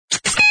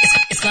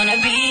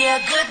a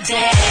good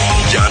day.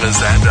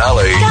 Gunners and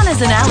Ali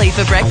Gunners and Ali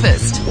for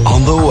breakfast.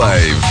 on the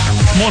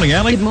wave. Morning,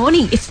 Ali. Good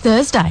morning. It's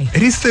Thursday.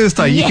 It is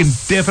Thursday. Yes. You can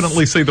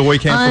definitely see the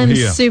weekend I'm from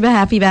here. super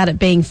happy about it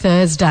being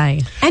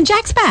Thursday. And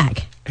Jack's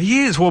back.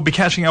 He is. We'll be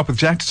catching up with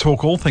Jack to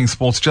talk all things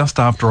sports just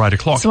after 8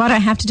 o'clock. So I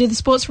don't have to do the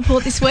sports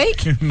report this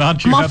week.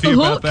 Aren't you I'm off happy the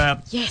about hook.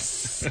 that?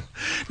 Yes.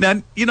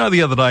 Now, you know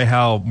the other day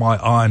how my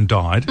iron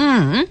died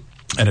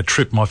and it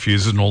tripped my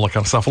fuses and all that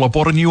kind of stuff. Well, I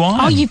bought a new iron.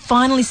 Oh, you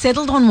finally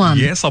settled on one.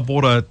 Yes, I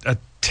bought a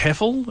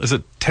Tefl. Is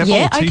it Tefl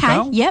Yeah, or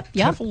Tefal? okay. Yep.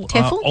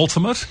 Tefl.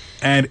 Ultimate.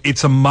 And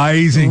it's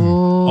amazing.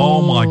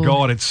 Oh, my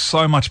God. It's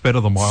so much better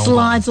than my old one.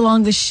 Slides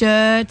along the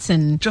shirts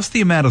and... Just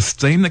the amount of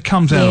steam that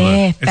comes out of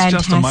Yeah, it. It's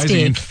just amazing.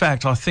 fantastic. In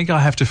fact, I think I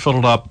have to fill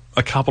it up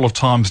a couple of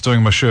times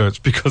doing my shirts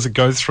because it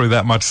goes through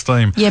that much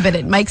steam. Yeah, but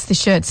it makes the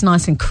shirts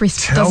nice and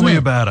crisp, Tell doesn't me it?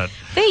 about it.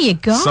 There you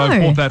go. So I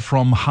bought that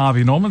from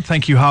Harvey Norman.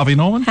 Thank you, Harvey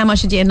Norman. How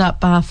much did you end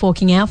up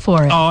forking out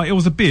for it? Oh, it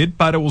was a bid,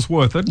 but it was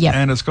worth it. Yep.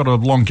 And it's got a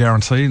long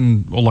guarantee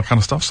and all that kind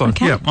of stuff. So,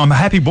 Okay. yeah, I'm a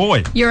happy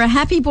boy. You're a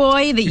happy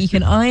boy that you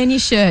can iron your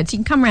shirts. You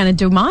can come around and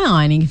do my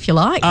ironing if you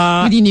like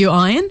with your new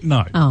iron.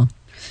 No. Oh,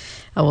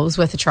 well, it was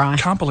worth a try.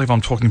 Can't believe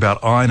I'm talking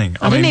about ironing.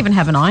 I didn't even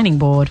have an ironing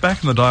board.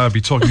 Back in the day, I'd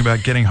be talking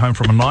about getting home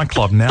from a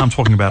nightclub. Now I'm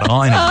talking about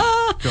ironing.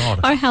 God.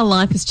 Oh, how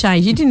life has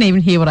changed. You didn't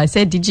even hear what I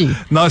said, did you?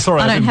 No, sorry.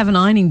 I don't didn't. have an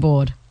ironing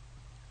board.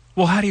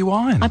 Well, how do you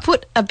iron? I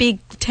put a big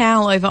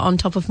towel over on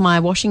top of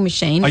my washing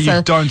machine. Oh,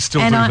 you don't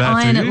still and do I that,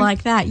 iron do it you?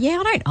 like that. Yeah,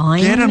 I don't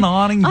iron. Get an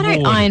ironing I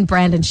don't board. iron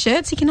Brandon's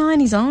shirts. He can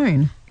iron his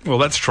own. Well,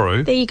 that's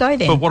true. There you go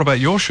then. But what about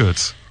your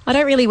shirts? I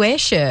don't really wear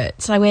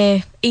shirts. I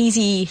wear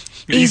easy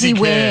Easy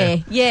wear.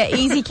 care. Yeah,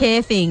 easy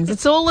care things.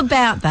 It's all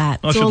about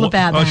that. It's all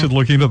about I that. should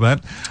look into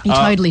that. You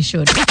totally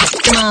should.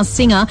 The Masked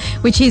Singer,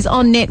 which is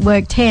on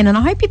Network 10, and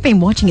I hope you've been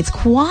watching. It's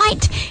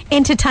quite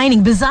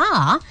entertaining.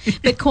 Bizarre,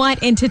 but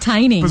quite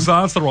entertaining.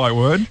 Bizarre's the right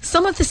word.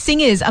 Some of the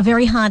singers are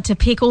very hard to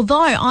pick, although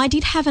I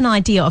did have an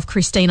idea of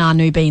Christine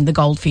Arnoux being the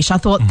goldfish. I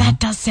thought, that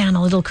does sound a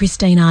little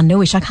Christine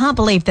Arnoux-ish. I can't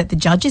believe that the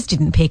judges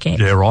didn't pick it.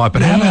 Yeah, right.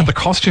 But how Yeah. about the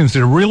costumes?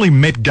 They're really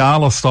Met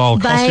Gala-style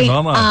They costumes,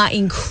 aren't they? are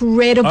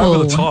incredible.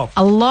 Over the top.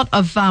 A lot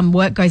of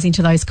work goes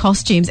into those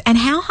costumes. And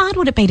how hard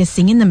would it be to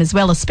sing in them as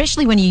well,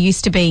 especially when you're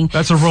used to being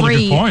That's a really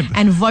free good point.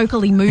 and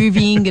vocally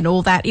moving and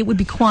all that? It would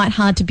be quite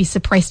hard to be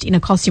suppressed in a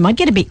costume. I'd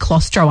get a bit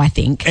claustro, I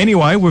think.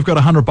 Anyway, we've got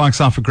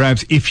 $100 up for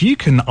grabs. If you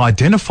can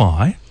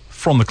identify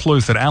from the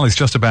clues that Ali's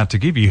just about to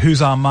give you,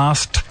 who's our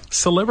masked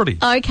celebrity?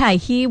 Okay,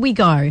 here we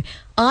go.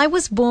 I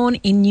was born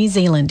in New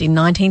Zealand in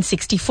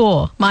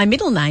 1964. My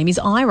middle name is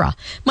Ira.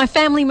 My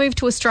family moved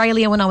to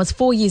Australia when I was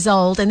 4 years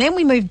old, and then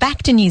we moved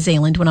back to New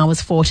Zealand when I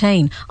was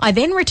 14. I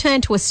then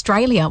returned to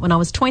Australia when I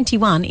was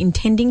 21,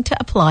 intending to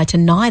apply to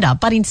NIDA,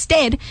 but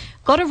instead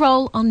got a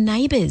role on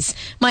Neighbours.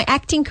 My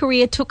acting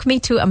career took me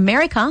to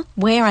America,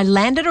 where I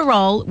landed a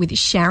role with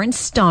Sharon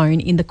Stone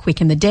in The Quick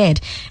and the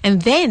Dead,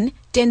 and then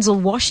Denzel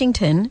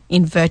Washington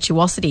in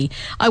Virtuosity.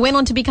 I went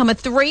on to become a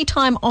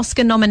 3-time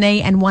Oscar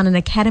nominee and won an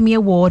Academy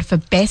Award for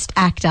Best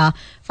Actor.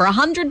 For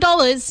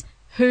 $100,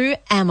 who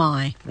am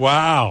I?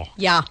 Wow.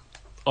 Yeah.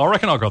 I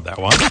reckon I got that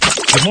one.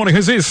 Good morning.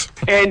 Who's this?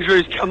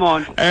 Andrews, come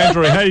on.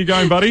 Andrew, how you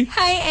going, buddy?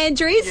 Hey,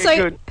 Andrew.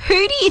 good.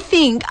 Who do you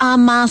think our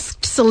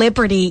masked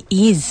celebrity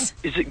is?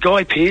 Is it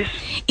Guy Pearce?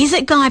 Is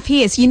it Guy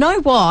Pearce? You know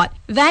what?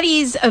 That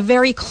is a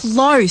very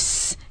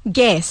close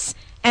guess,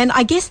 and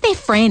I guess they're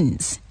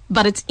friends,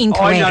 but it's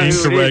incorrect. I know who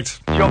it Incorrect. is.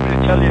 Do you want me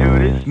to tell you who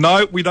it is?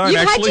 No, we don't You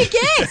had actually. your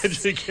guess. You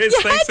had your guess.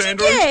 You Thanks, had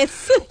Andrew. your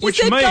guess. You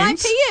said Guy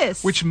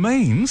Pearce. Which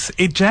means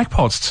it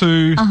jackpots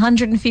to...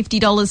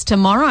 $150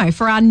 tomorrow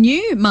for our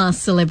new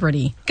masked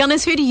celebrity.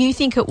 Gunners, who do you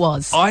think it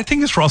was? I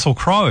think it's Russell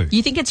Crowe.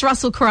 You think it's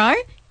Russell Crowe?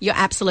 You're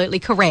absolutely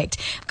correct.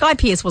 Guy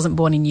Pearce wasn't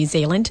born in New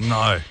Zealand.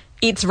 No.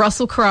 It's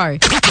Russell Crowe.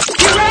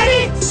 You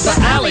ready? For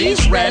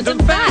Ali's Random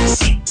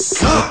Facts.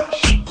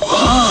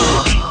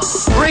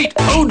 Great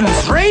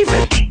Odin's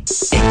Raven.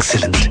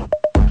 Excellent.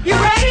 You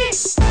ready?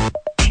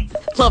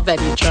 Love that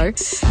intro.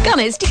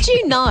 Gunners, did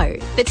you know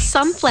that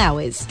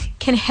sunflowers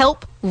can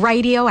help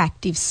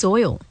radioactive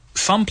soil?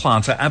 Some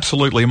plants are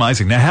absolutely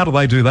amazing. Now, how do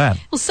they do that?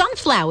 Well,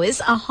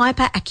 sunflowers are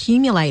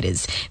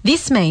hyperaccumulators.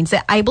 This means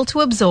they're able to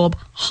absorb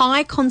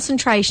high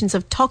concentrations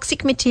of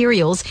toxic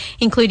materials,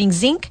 including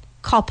zinc,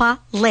 copper,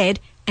 lead,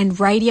 and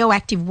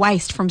radioactive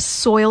waste from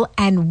soil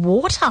and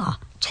water.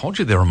 Told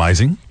you they're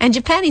amazing. And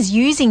Japan is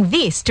using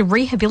this to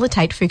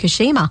rehabilitate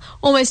Fukushima.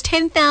 Almost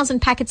 10,000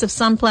 packets of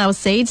sunflower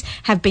seeds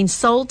have been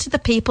sold to the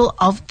people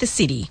of the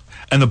city.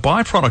 And the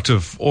byproduct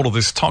of all of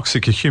this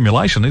toxic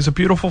accumulation is a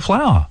beautiful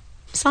flower,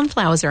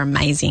 Sunflowers are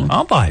amazing.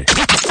 aren't they?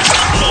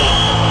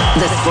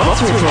 The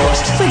Sports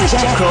Report with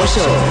Jack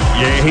Crawshaw.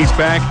 Yeah, he's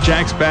back.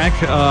 Jack's back.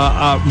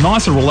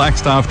 Nice and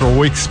relaxed after a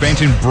week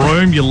spent in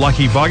Broome, you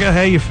lucky bugger.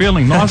 How are you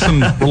feeling? Nice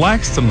and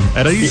relaxed and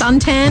at ease?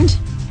 Suntanned?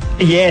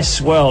 Yes,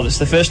 well, it's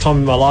the first time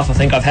in my life I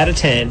think I've had a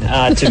tan,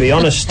 to be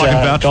honest, I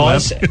can vouch for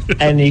guys. that.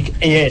 And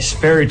yes,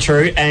 very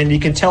true. And you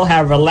can tell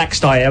how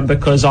relaxed I am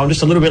because I'm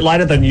just a little bit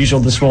later than usual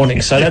this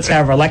morning. So that's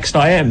how relaxed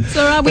I am.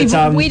 So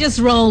we just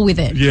roll with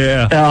it.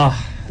 Yeah.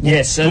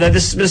 Yes, so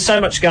there's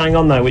so much going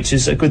on, though, which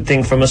is a good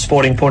thing from a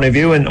sporting point of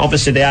view, and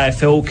obviously the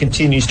AFL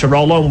continues to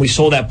roll on. We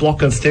saw that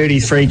block of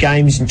 33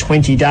 games in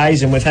 20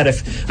 days, and we've had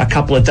a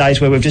couple of days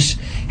where we've just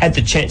had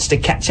the chance to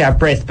catch our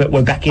breath, but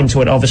we're back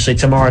into it, obviously,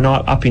 tomorrow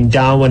night up in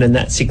Darwin, and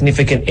that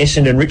significant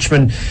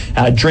Essendon-Richmond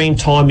dream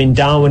time in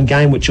Darwin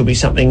game, which will be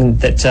something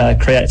that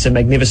creates a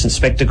magnificent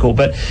spectacle.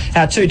 But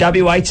our two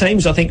WA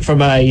teams, I think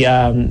from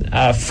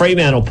a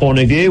Fremantle point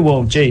of view,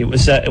 well, gee,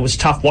 it was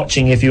tough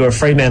watching if you were a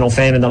Fremantle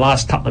fan in the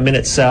last couple of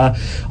minutes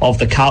of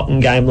the Carlton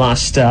game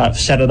last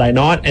Saturday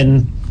night,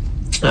 and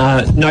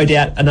no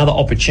doubt another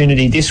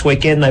opportunity this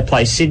weekend. They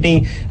play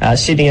Sydney.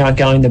 Sydney aren't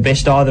going the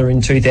best either in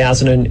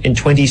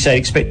 2020, so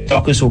expect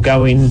Dockers will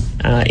go in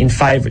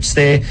favourites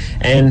there.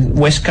 And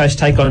West Coast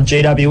take on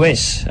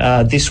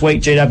GWS this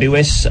week.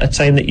 GWS, a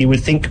team that you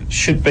would think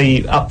should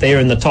be up there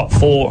in the top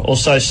 4 or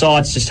so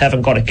sides, just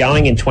haven't got it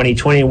going in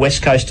 2020.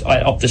 West Coast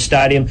at Optus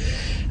Stadium.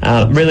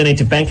 Really need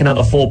to bank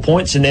another 4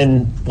 points, and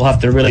then we'll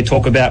have to really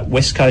talk about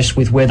West Coast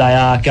with where they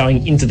are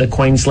going into the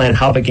Queensland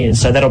hub again.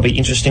 So that'll be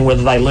interesting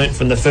whether they learnt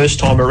from the first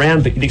time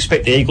around, but you'd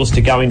expect the Eagles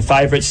to go in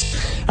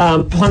favourites.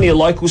 Plenty of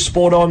local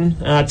sport on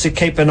to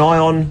keep an eye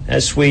on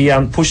as we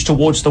push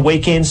towards the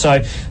weekend.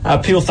 So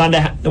Peel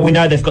Thunder, we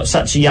know they've got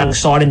such a young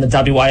side in the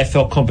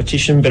WAFL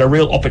competition, but a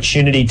real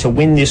opportunity to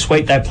win this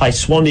week. They play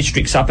Swan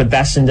Districts up at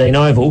Bassendean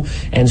Oval,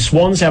 and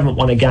Swans haven't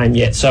won a game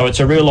yet. So it's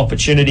a real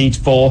opportunity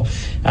for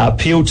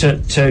Peel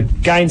to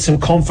gain some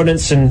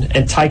confidence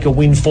and take a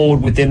win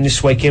forward with them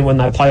this weekend when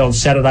they play on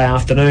Saturday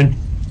afternoon.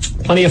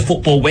 Plenty of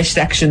Football West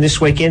action this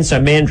weekend. So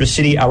Mandurah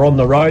City are on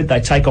the road. They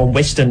take on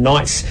Western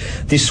Knights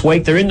this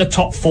week. They're in the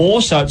top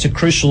 4, so it's a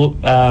crucial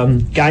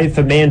game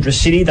for Mandurah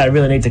City. They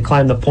really need to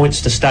claim the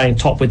points to stay in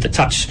top with the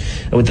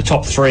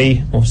top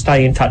 3, or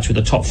stay in touch with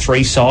the top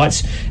 3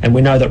 sides. And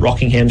we know that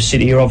Rockingham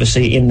City are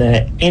obviously in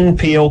the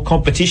NPL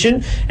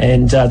competition,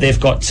 and they've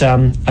got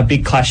a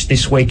big clash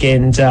this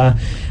weekend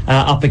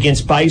up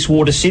against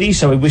Bayswater City,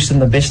 so we wish them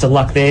the best of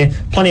luck there.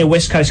 Plenty of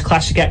West Coast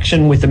Classic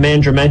action with the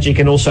Mandurah Magic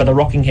and also the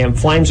Rockingham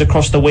Flames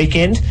across the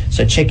weekend,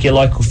 so check your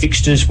local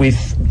fixtures,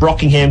 with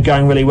Rockingham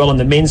going really well in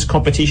the men's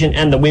competition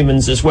and the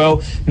women's as well.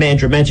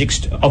 Mandurah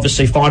Magic's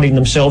obviously finding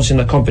themselves in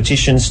the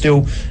competition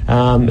still,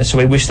 so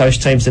we wish those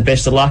teams the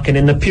best of luck. And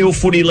in the Peel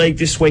Footy League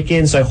this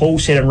weekend, so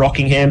Halls Head and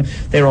Rockingham,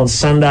 they're on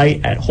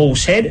Sunday at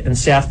Halls Head, and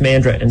South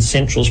Mandurah and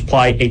Centrals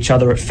play each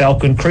other at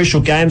Falcon.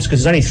 Crucial games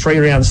because there's only 3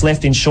 rounds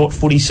left in short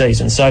footy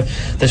season, so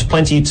there's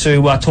plenty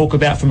to talk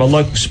about from a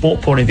local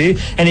sport point of view.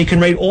 And you can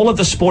read all of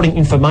the sporting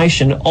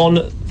information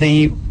on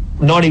the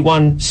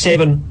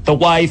 91.7 The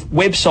Wave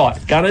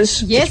website,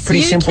 Gunners. Yes, it's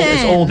pretty simple. can.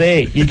 It's all there.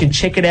 You can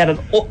check it out at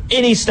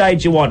any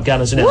stage you want,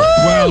 Gunners. And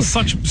Well,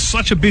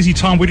 such a busy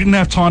time. We didn't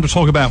have time to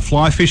talk about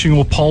fly fishing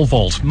or pole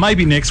vault.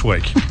 Maybe next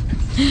week.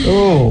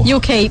 Oh, You'll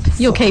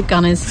keep,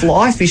 Gunners.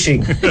 fly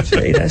fishing.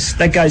 Gee,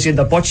 that goes in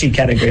the bocce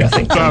category, I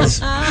think.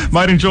 Gunners.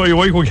 Mate, enjoy your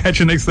week. We'll catch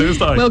you next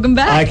Thursday. Welcome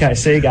back. Okay,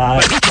 see you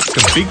guys.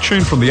 A big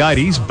tune from the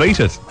 80s. Beat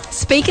it.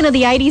 Speaking of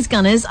the 80s,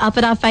 Gunners, up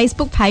at our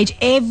Facebook page,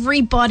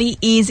 everybody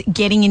is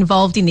getting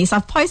involved in this.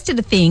 I've posted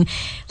a thing.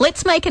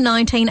 Let's make a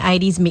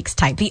 1980s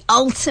mixtape, the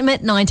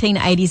ultimate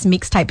 1980s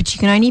mixtape, but you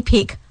can only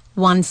pick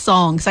one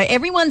song. So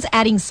everyone's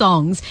adding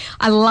songs.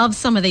 I love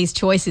some of these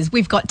choices.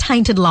 We've got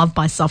Tainted Love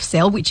by Soft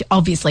Cell, which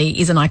obviously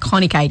is an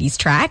iconic 80s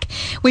track.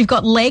 We've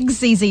got Legs,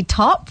 ZZ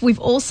Top. We've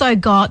also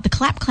got the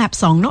Clap Clap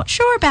song. Not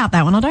sure about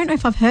that one. I don't know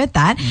if I've heard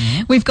that.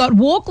 We've got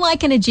Walk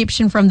Like an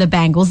Egyptian from the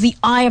Bangles, The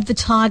Eye of the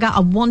Tiger, I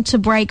Want to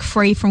Break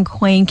Free from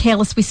Queen,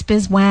 Careless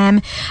Whispers,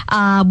 Wham,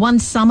 One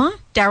Summer,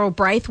 Daryl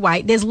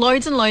Braithwaite. There's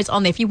loads and loads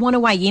on there. If you want to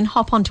weigh in,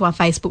 hop onto our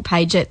Facebook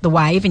page at The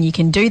Wave and you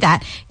can do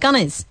that.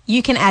 Gunners,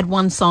 you can add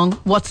one song.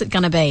 What's it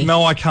going to be?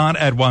 No, I can't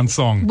add one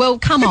song. Well,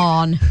 come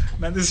on.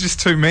 Man, there's just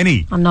too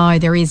many. I know,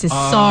 there is. There's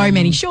so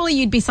many. Surely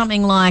you'd be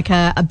something like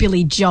a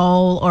Billy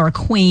Joel or a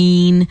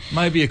Queen.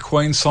 Maybe a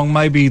Queen song.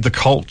 Maybe the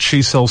Cult,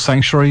 She Sells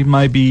Sanctuary.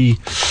 Maybe...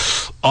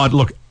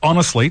 look,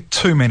 honestly,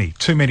 too many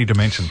to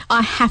mention.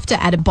 I have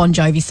to add a Bon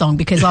Jovi song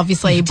because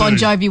obviously Bon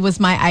Jovi was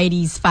my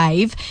 80s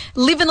fave.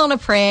 Living on a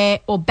Prayer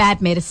or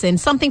Bad Medicine,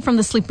 something from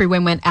the Slippery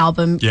When Went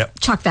album. Yep.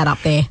 Chuck that up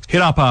there.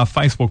 Hit up our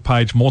Facebook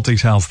page, more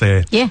details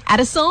there. Yeah, add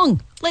a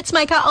song. Let's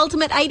make our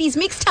ultimate 80s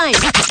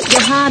mixtape.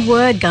 Your hard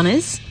word,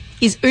 Gunners,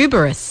 is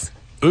Uberus.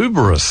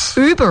 Uberus.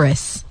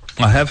 Uberus.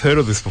 I have heard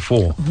of this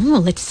before.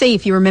 Oh, let's see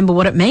if you remember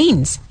what it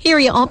means. Here are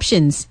your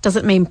options. Does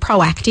it mean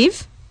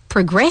proactive,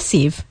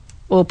 progressive,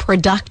 or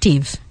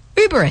productive?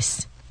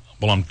 Uberus.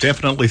 Well, I'm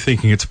definitely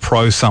thinking it's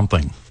pro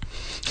something.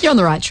 You're on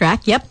the right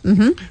track, yep.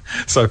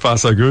 So far,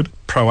 so good.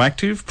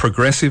 Proactive,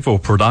 progressive, or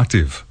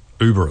productive?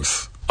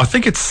 Uberus. I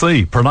think it's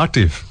C,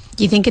 productive.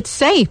 You think it's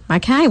C?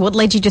 Okay, what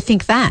led you to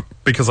think that?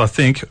 Because I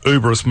think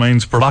Uberus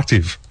means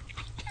productive.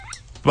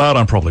 But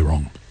I'm probably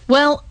wrong.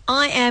 Well,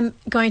 I am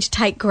going to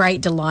take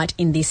great delight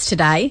in this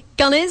today.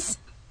 Gunners,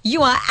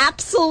 you are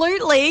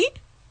absolutely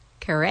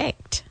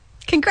correct.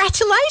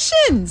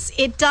 Congratulations!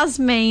 It does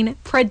mean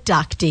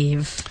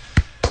productive.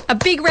 A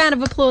big round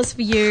of applause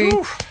for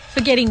you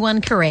for getting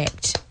one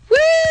correct.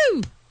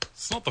 Woo!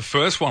 It's not the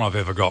first one I've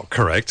ever got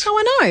correct. Oh,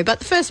 I know, but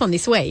the first one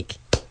this week.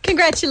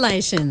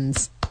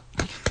 Congratulations.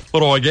 What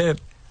do I get?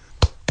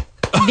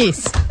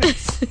 This.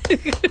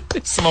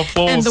 Some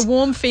applause. And the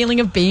warm feeling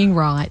of being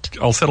right.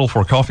 I'll settle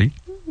for a coffee,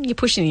 You're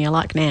pushing your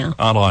luck now.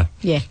 aren't I?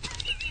 Yeah.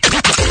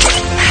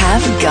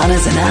 Have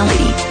Gunners and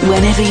Ali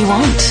whenever you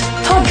want.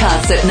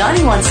 Podcasts at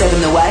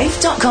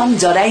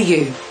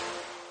 917thewave.com.au.